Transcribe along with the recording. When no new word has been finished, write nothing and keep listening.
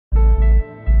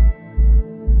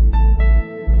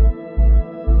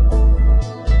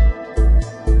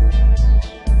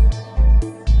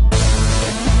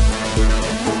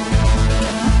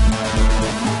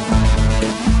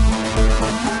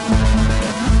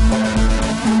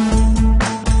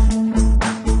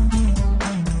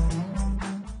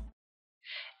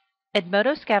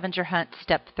Edmodo Scavenger Hunt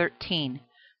Step 13,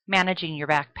 Managing Your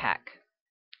Backpack.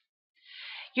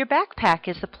 Your backpack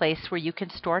is the place where you can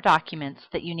store documents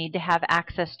that you need to have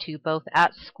access to both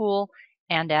at school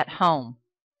and at home.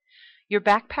 Your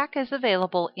backpack is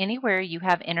available anywhere you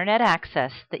have internet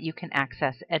access that you can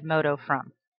access Edmodo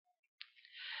from.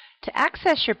 To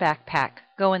access your backpack,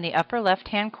 go in the upper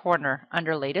left-hand corner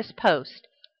under Latest Post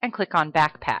and click on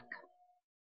Backpack.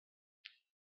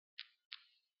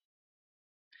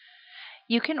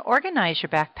 You can organize your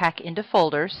backpack into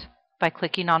folders by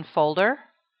clicking on Folder,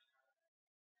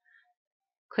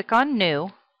 click on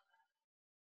New,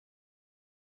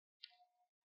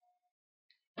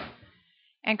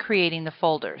 and creating the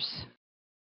folders.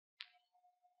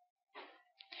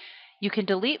 You can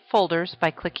delete folders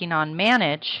by clicking on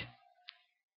Manage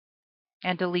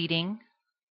and deleting,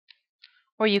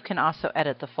 or you can also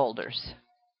edit the folders.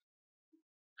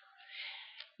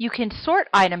 You can sort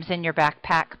items in your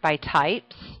backpack by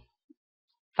types,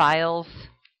 files,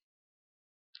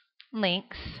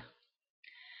 links.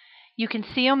 You can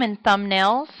see them in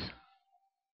thumbnails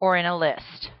or in a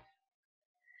list.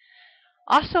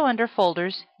 Also under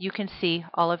folders, you can see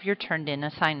all of your turned-in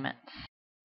assignments.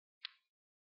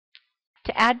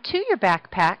 To add to your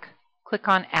backpack, click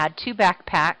on Add to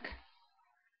Backpack,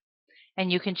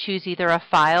 and you can choose either a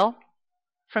file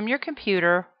from your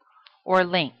computer or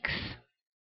links.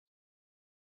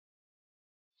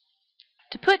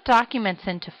 To put documents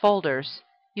into folders,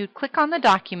 you click on the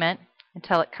document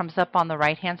until it comes up on the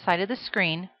right-hand side of the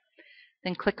screen,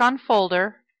 then click on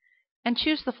Folder and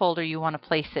choose the folder you want to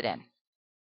place it in.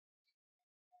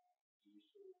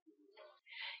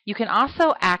 You can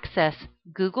also access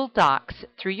Google Docs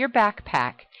through your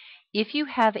backpack if you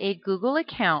have a Google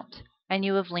account and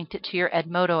you have linked it to your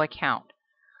Edmodo account.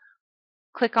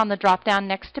 Click on the drop-down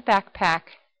next to Backpack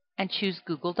and choose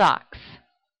Google Docs.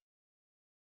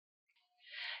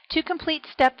 To complete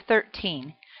Step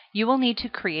 13, you will need to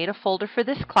create a folder for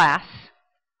this class,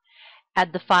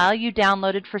 add the file you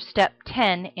downloaded for Step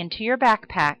 10 into your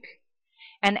backpack,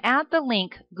 and add the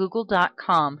link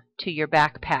google.com to your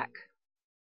backpack.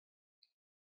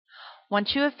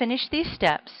 Once you have finished these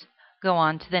steps, go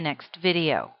on to the next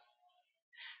video.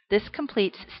 This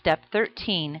completes Step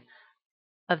 13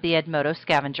 of the Edmodo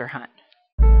Scavenger Hunt.